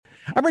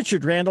I'm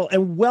Richard Randall,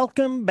 and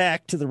welcome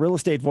back to the Real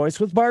Estate Voice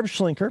with Barb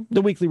Schlinker,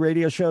 the weekly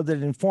radio show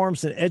that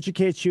informs and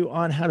educates you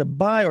on how to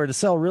buy or to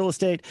sell real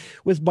estate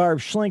with Barb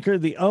Schlinker,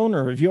 the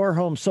owner of Your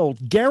Home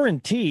Sold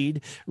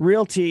Guaranteed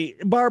Realty.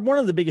 Barb, one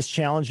of the biggest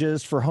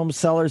challenges for home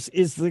sellers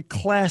is the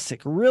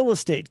classic real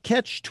estate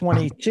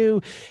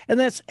catch-22, and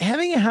that's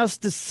having a house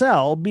to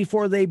sell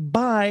before they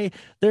buy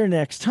their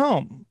next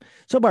home.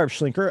 So, Barb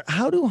Schlinker,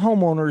 how do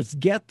homeowners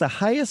get the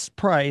highest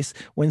price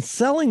when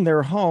selling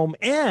their home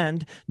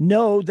and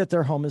know that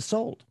their home is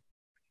sold?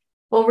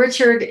 Well,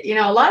 Richard,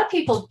 a lot of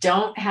people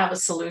don't have a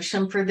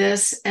solution for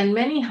this, and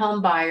many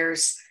home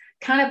buyers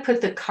kind of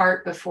put the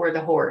cart before the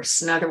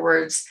horse. In other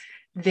words,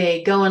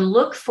 they go and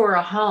look for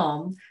a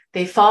home,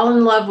 they fall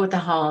in love with the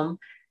home,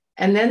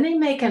 and then they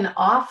make an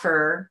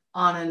offer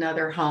on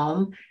another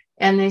home,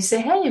 and they say,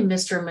 "Hey,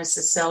 Mr. and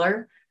Mrs.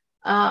 Seller,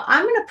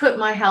 I'm going to put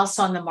my house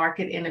on the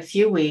market in a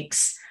few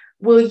weeks.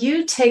 Will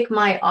you take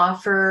my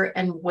offer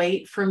and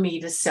wait for me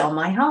to sell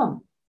my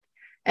home?"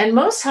 And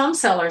most home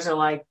sellers are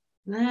like,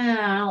 "Nah,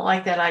 I don't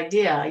like that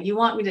idea. You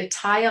want me to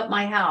tie up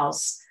my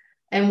house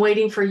and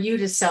waiting for you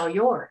to sell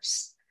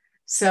yours."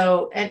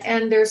 So,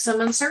 and there's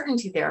some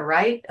uncertainty there,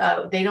 right?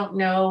 They don't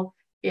know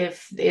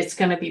if it's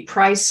going to be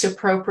priced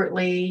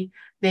appropriately.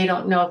 They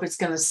don't know if it's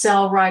going to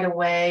sell right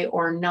away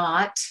or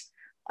not.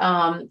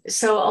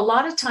 So a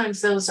lot of times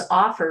those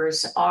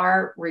offers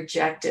are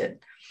rejected,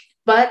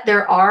 but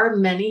there are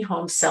many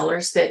home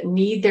sellers that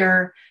need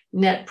their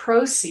net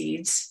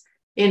proceeds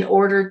in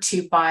order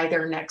to buy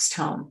their next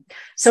home.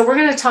 So we're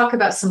going to talk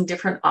about some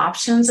different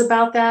options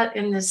about that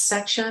in this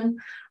section.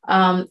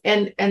 And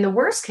the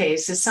worst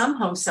case is some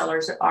home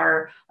sellers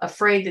are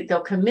afraid that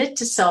they'll commit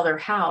to sell their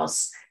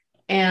house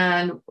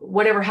and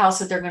whatever house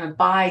that they're going to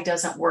buy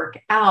doesn't work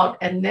out.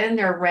 And then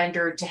they're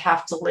rendered to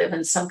have to live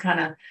in some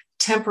kind of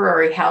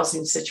temporary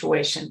housing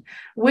situation,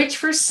 which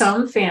for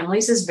some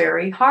families is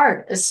very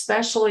hard,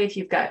 especially if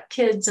you've got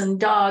kids and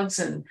dogs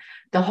and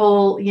the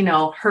whole,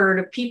 herd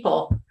of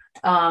people.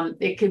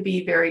 It could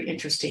be very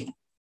interesting.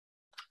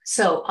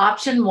 So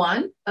option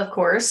one, of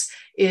course,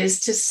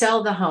 is to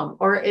sell the home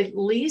or at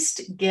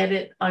least get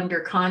it under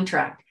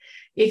contract.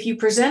 If you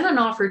present an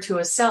offer to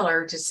a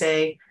seller to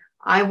say,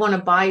 "I want to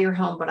buy your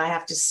home, but I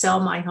have to sell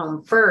my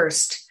home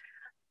first,"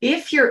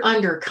 if you're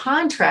under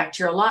contract,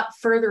 you're a lot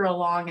further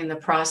along in the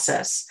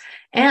process.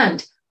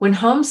 And when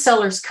home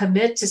sellers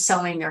commit to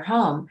selling their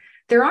home,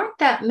 there aren't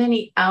that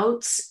many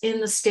outs in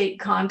the state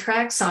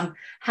contracts on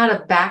how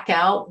to back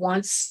out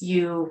once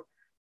you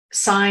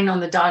sign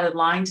on the dotted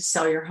line to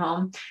sell your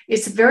home.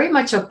 It's very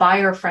much a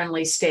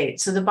buyer-friendly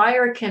state. So the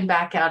buyer can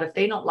back out if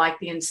they don't like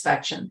the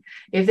inspection,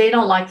 if they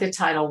don't like the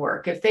title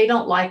work, if they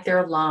don't like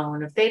their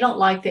loan, if they don't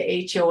like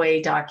the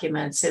HOA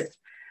documents, if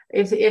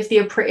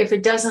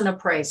it doesn't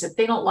appraise, if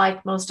they don't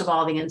like most of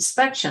all the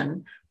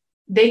inspection,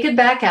 they could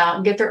back out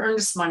and get their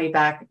earnest money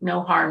back.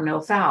 No harm,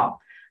 no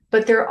foul.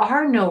 But there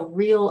are no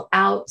real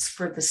outs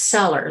for the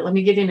seller. Let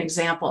me give you an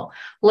example.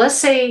 Let's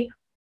say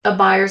a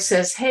buyer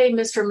says, "Hey,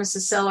 Mr. and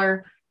Mrs.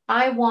 Seller,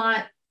 I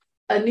want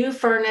a new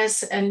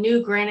furnace and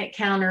new granite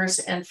counters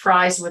and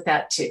fries with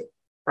that too,"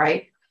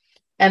 right?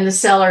 And the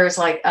seller is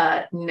like,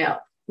 "No,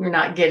 you're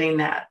not getting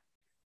that."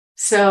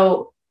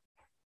 So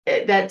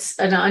that's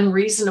an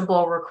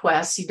unreasonable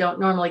request. You don't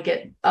normally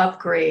get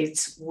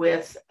upgrades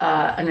with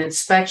an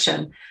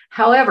inspection.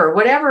 However,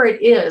 whatever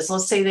it is,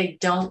 let's say they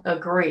don't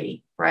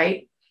agree,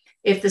 right?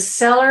 If the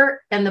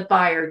seller and the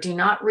buyer do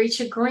not reach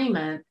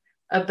agreement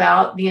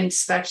about the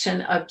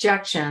inspection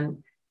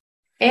objection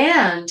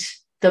and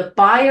the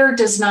buyer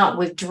does not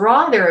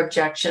withdraw their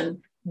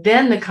objection,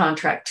 then the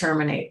contract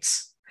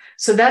terminates.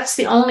 So that's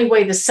the only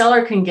way the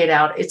seller can get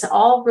out. It's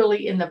all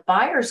really in the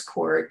buyer's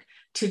court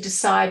to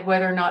decide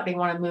whether or not they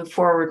want to move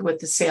forward with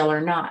the sale or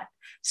not.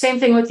 Same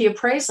thing with the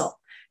appraisal.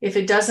 If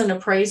it doesn't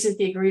appraise at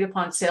the agreed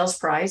upon sales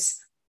price,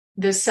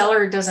 the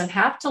seller doesn't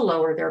have to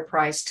lower their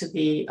price to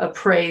the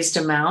appraised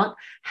amount.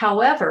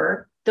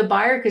 However, the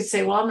buyer could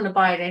say, "Well, I'm going to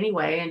buy it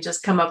anyway," and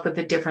just come up with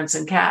the difference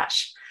in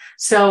cash.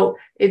 So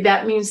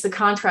that means the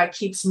contract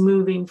keeps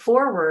moving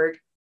forward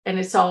and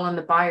it's all in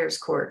the buyer's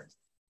court.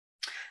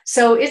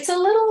 So it's a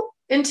little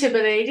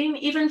intimidating.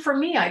 Even for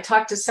me, I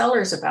talk to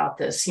sellers about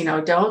this.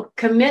 Don't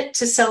commit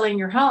to selling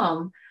your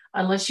home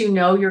unless you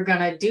know you're going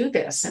to do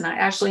this. And I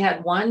actually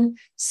had one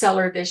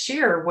seller this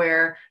year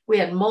where we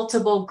had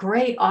multiple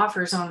great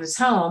offers on his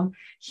home.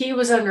 He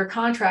was under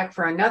contract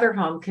for another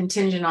home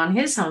contingent on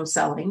his home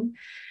selling.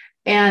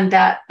 And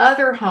that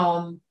other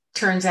home,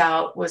 turns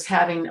out, was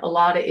having a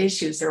lot of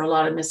issues. There were a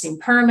lot of missing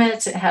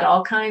permits. It had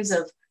all kinds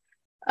of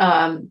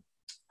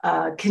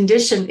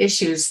condition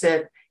issues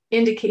that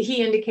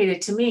he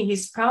indicated to me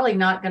he's probably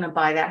not going to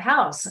buy that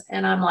house.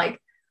 And I'm like,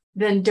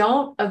 then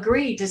don't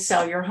agree to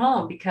sell your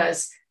home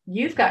because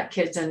you've got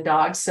kids and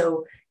dogs.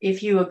 So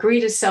if you agree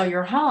to sell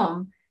your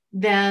home,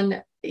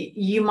 then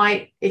you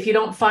might, if you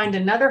don't find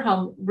another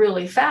home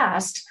really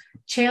fast,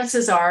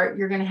 chances are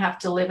you're going to have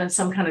to live in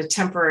some kind of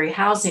temporary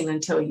housing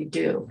until you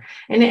do.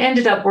 And it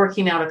ended up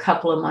working out a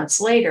couple of months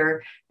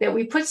later that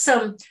we put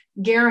some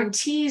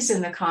guarantees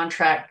in the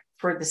contract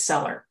for the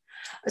seller.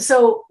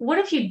 So what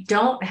if you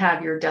don't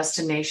have your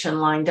destination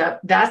lined up?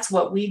 That's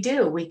what we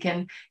do. We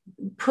can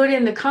put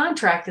in the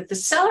contract that the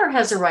seller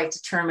has a right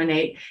to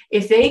terminate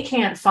if they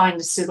can't find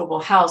a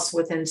suitable house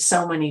within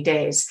so many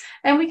days.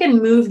 And we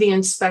can move the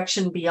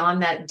inspection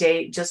beyond that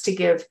date just to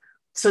give,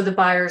 so the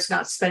buyer's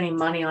not spending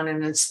money on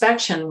an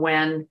inspection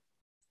when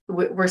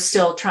we're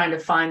still trying to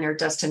find their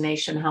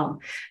destination home.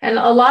 And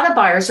a lot of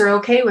buyers are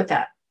okay with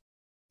that.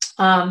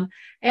 And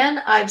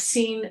I've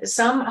seen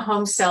some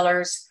home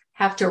sellers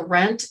have to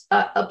rent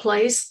a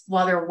place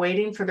while they're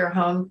waiting for their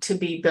home to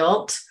be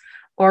built,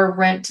 or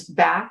rent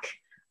back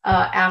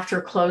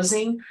after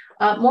closing.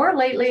 More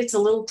lately, it's a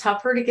little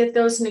tougher to get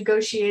those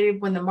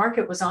negotiated. When the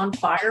market was on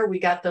fire, we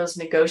got those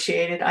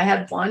negotiated. I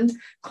had one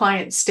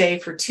client stay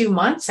for 2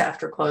 months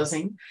after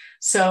closing.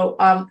 So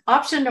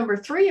option number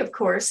 3, of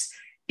course,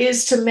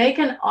 is to make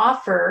an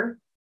offer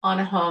on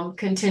a home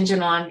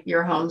contingent on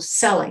your home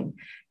selling.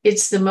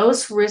 It's the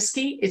most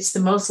risky. It's the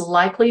most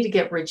likely to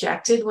get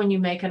rejected when you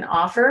make an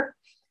offer.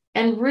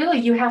 And really,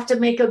 you have to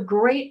make a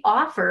great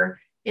offer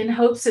in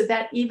hopes that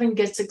that even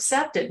gets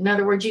accepted. In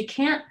other words, you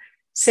can't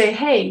say,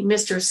 hey,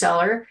 Mr.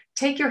 Seller,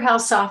 take your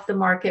house off the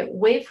market,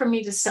 wait for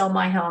me to sell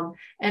my home.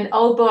 And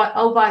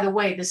by the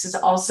way, this is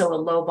also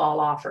a lowball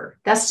offer.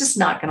 That's just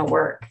not going to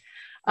work.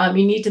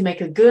 You need to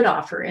make a good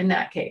offer in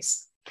that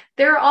case.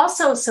 There are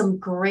also some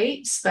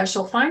great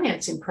special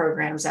financing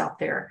programs out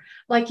there.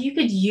 Like you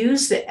could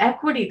use the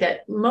equity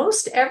that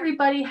most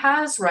everybody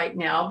has right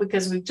now,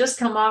 because we've just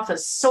come off a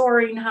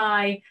soaring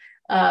high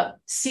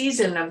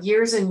season of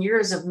years and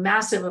years of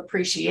massive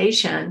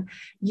appreciation.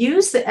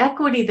 Use the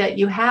equity that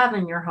you have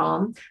in your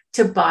home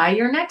to buy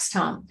your next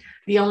home.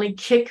 The only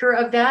kicker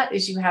of that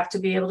is you have to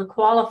be able to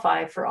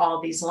qualify for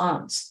all these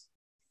loans.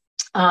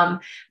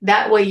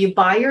 That way you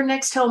buy your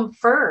next home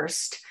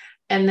first,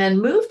 and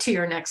then move to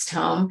your next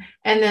home,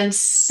 and then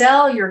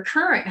sell your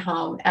current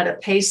home at a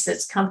pace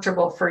that's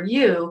comfortable for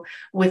you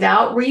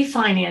without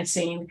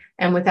refinancing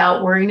and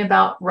without worrying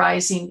about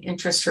rising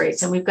interest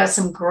rates. And we've got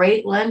some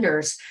great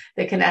lenders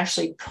that can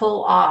actually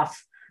pull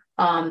off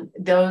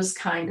those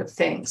kind of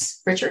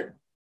things. Richard?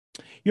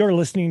 You're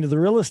listening to The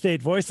Real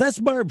Estate Voice. That's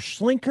Barb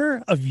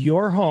Schlinker of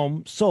Your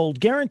Home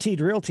Sold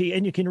Guaranteed Realty,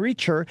 and you can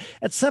reach her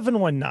at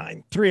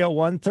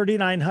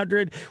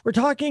 719-301-3900. We're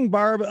talking,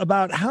 Barb,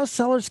 about how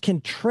sellers can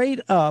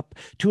trade up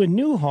to a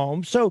new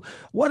home. So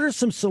what are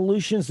some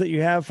solutions that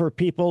you have for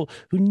people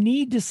who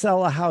need to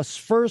sell a house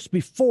first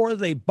before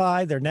they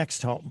buy their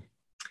next home?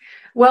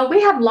 Well,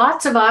 we have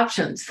lots of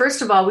options.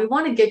 First of all, we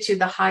want to get you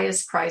the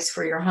highest price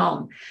for your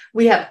home.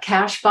 We have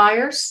cash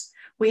buyers.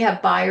 We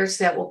have buyers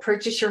that will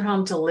purchase your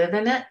home to live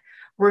in it.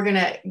 We're going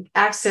to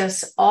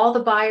access all the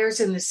buyers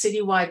in the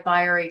citywide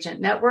buyer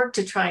agent network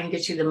to try and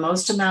get you the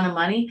most amount of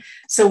money.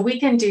 So we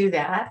can do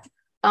that.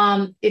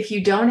 If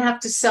you don't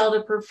have to sell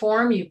to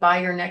perform, you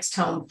buy your next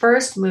home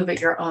first, move at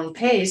your own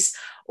pace,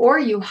 or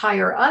you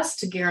hire us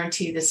to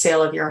guarantee the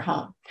sale of your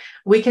home.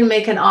 We can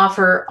make an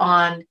offer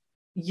on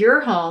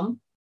your home,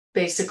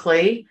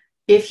 basically,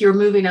 if you're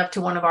moving up to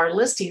one of our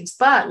listings.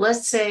 But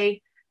let's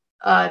say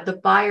the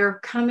buyer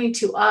coming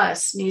to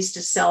us needs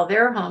to sell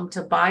their home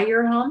to buy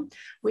your home.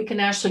 We can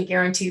actually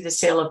guarantee the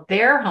sale of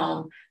their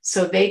home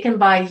so they can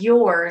buy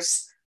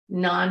yours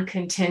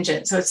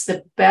non-contingent. So it's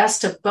the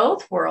best of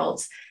both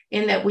worlds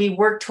in that we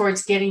work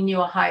towards getting you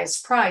a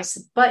highest price,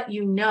 but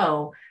you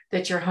know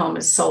that your home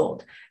is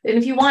sold. And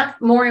if you want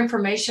more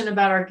information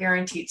about our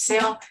guaranteed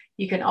sale,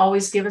 you can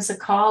always give us a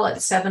call at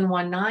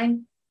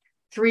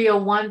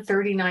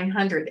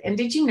 719-301-3900. And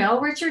did you know,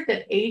 Richard,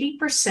 that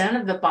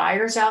 80% of the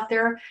buyers out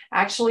there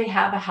actually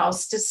have a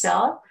house to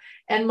sell?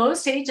 And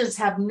most agents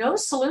have no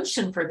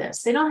solution for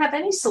this. They don't have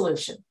any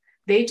solution.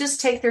 They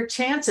just take their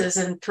chances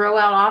and throw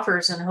out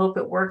offers and hope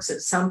it works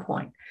at some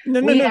point.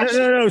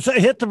 No. So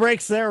hit the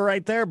brakes there,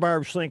 right there,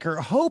 Barb Schlinker.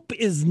 Hope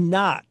is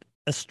not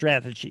a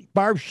strategy.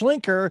 Barb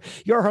Schlinker,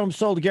 Your Home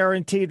Sold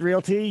Guaranteed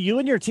Realty, you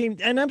and your team,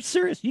 and I'm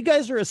serious, you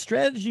guys are a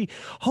strategy.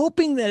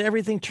 Hoping that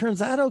everything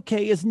turns out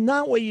okay is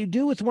not what you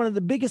do with one of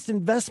the biggest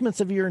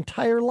investments of your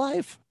entire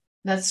life.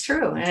 That's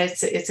true. And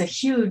it's a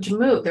huge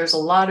move. There's a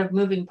lot of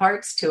moving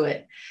parts to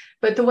it.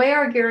 But the way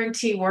our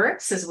guarantee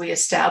works is we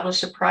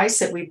establish a price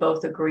that we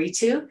both agree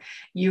to.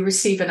 You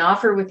receive an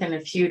offer within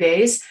a few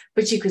days,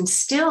 but you can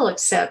still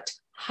accept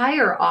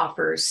higher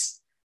offers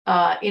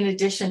in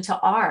addition to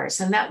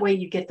ours. And that way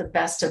you get the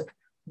best of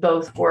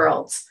both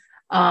worlds.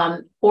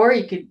 Or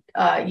you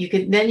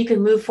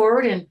could move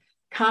forward and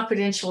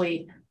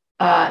confidentially,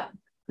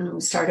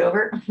 start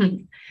over.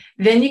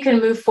 Then you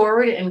can move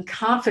forward and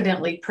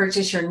confidently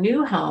purchase your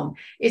new home.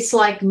 It's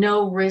like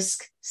no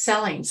risk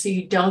selling. So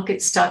you don't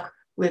get stuck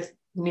with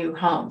new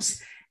homes.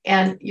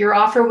 And your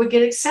offer would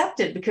get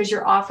accepted because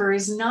your offer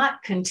is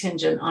not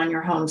contingent on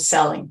your home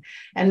selling.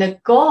 And the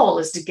goal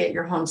is to get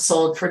your home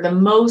sold for the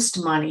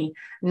most money,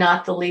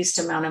 not the least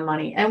amount of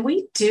money. And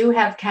we do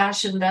have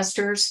cash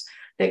investors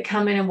that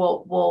come in and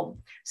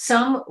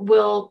some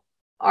will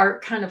are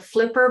kind of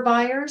flipper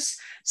buyers.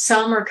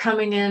 Some are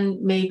coming in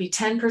maybe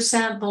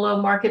 10%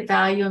 below market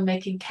value and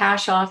making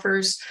cash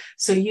offers.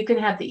 So you can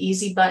have the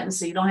easy button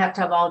so you don't have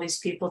to have all these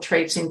people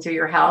traipsing through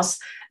your house.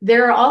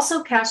 There are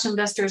also cash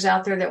investors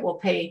out there that will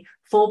pay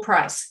full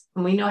price.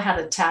 And we know how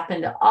to tap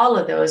into all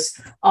of those.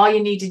 All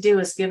you need to do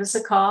is give us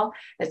a call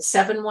at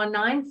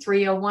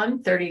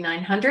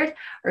 719-301-3900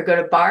 or go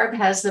to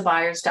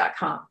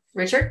barbhasthebuyers.com.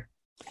 Richard?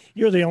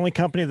 You're the only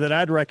company that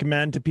I'd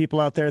recommend to people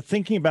out there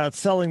thinking about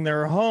selling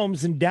their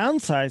homes and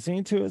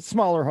downsizing to a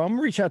smaller home.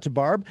 Reach out to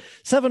Barb,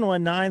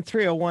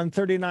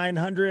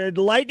 719-301-3900.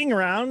 Lightning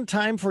round,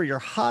 time for your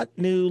hot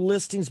new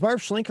listings. Barb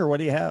Schlinker, what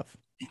do you have?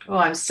 Oh,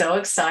 I'm so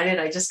excited.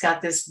 I just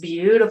got this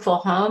beautiful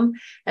home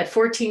at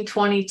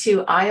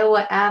 1422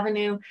 Iowa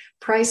Avenue,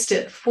 priced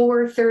at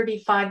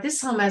 $435,000.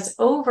 This home has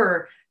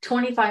over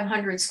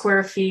 2,500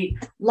 square feet,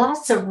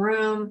 lots of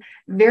room,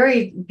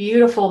 very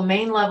beautiful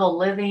main level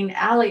living,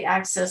 alley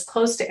access,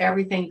 close to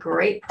everything,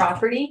 great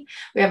property.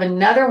 We have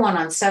another one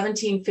on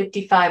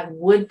 1755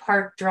 Wood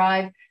Park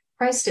Drive,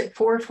 priced at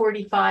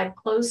 $445,000,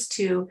 close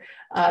to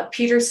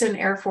Peterson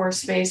Air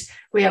Force Base.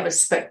 We have a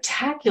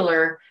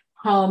spectacular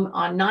home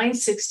on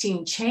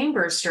 916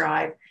 Chambers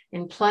Drive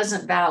in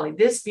Pleasant Valley.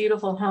 This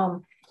beautiful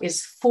home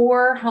is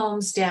 4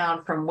 homes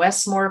down from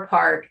Westmore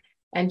Park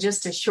and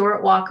just a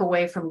short walk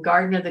away from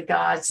Garden of the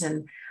Gods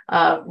and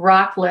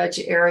Rock Ledge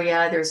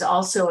area. There's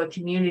also a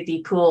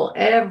community pool.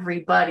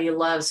 Everybody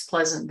loves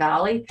Pleasant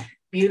Valley.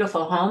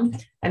 Beautiful home.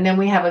 And then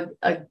we have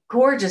a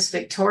gorgeous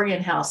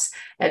Victorian house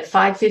at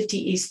 550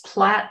 East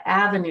Platte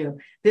Avenue.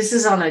 This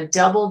is on a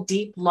double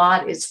deep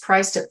lot. It's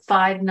priced at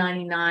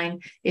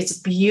 $599,000. It's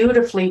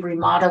beautifully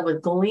remodeled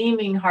with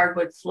gleaming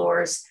hardwood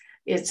floors.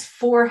 It's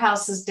 4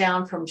 houses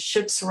down from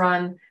Shook's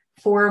Run,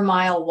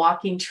 4-mile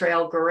walking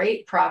trail,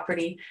 great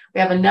property.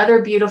 We have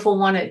another beautiful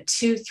one at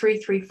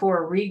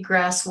 2334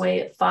 Reedgrass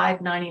Way at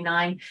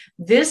 $599,000.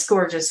 This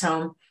gorgeous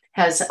home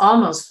has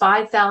almost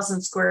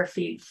 5,000 square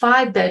feet,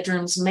 5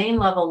 bedrooms, main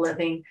level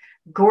living,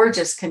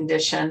 gorgeous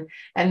condition.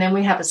 And then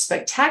we have a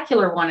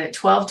spectacular one at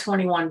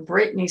 1221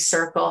 Brittany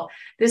Circle.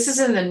 This is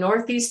in the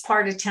northeast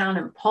part of town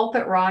in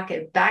Pulpit Rock.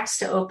 It backs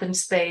to open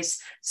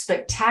space,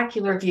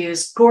 spectacular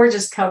views,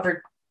 gorgeous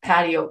covered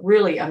patio,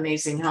 really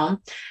amazing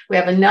home. We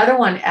have another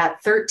one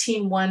at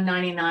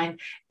 13199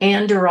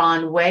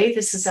 Anderon Way.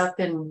 This is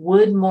up in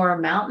Woodmore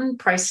Mountain,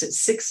 priced at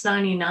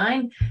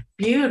 $699,000.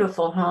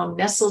 Beautiful home,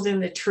 nestled in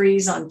the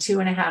trees on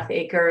 2.5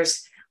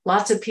 acres.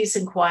 Lots of peace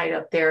and quiet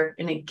up there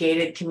in a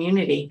gated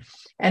community.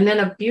 And then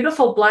a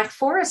beautiful Black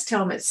Forest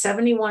home at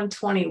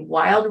 7120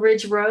 Wild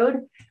Ridge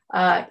Road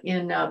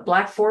in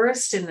Black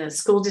Forest in the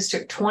School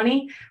District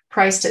 20,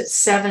 priced at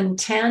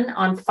 $710,000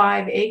 on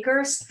 5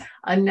 acres.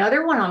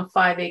 Another one on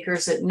 5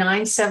 acres at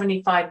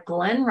 975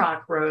 Glen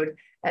Rock Road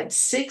at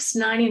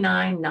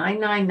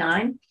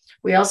 $699,999.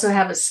 We also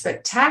have a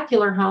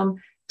spectacular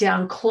home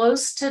down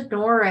close to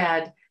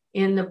NORAD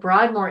in the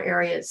Broadmoor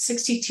area at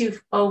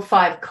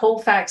 6205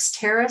 Colfax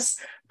Terrace,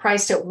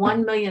 priced at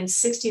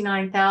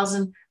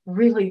 $1,069,000.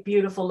 Really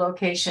beautiful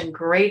location,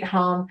 great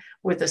home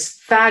with a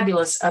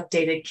fabulous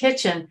updated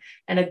kitchen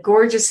and a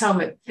gorgeous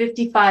home at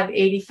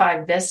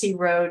 5585 Vesey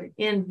Road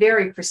in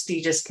very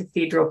prestigious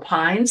Cathedral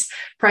Pines,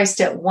 priced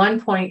at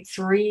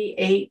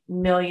 $1.38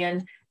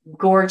 million.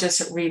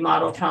 Gorgeous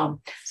remodeled home.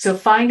 So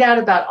find out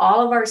about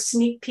all of our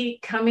sneak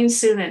peek coming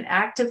soon and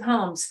active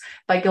homes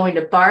by going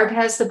to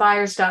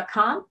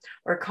barbhasthebuyers.com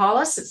or call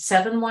us at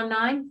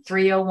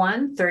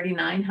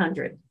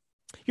 719-301-3900.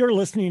 You're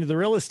listening to The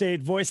Real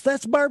Estate Voice.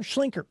 That's Barb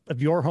Schlinker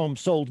of Your Home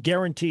Sold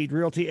Guaranteed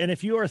Realty. And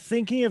if you are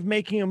thinking of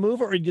making a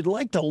move or you'd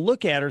like to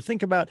look at or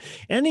think about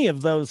any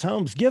of those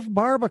homes, give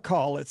Barb a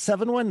call at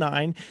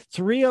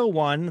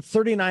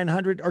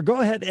 719-301-3900 or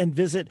go ahead and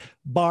visit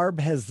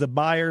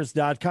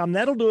barbhasthebuyers.com.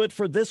 That'll do it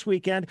for this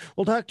weekend.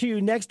 We'll talk to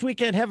you next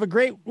weekend. Have a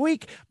great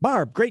week.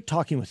 Barb, great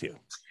talking with you.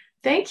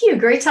 Thank you.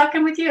 Great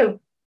talking with you.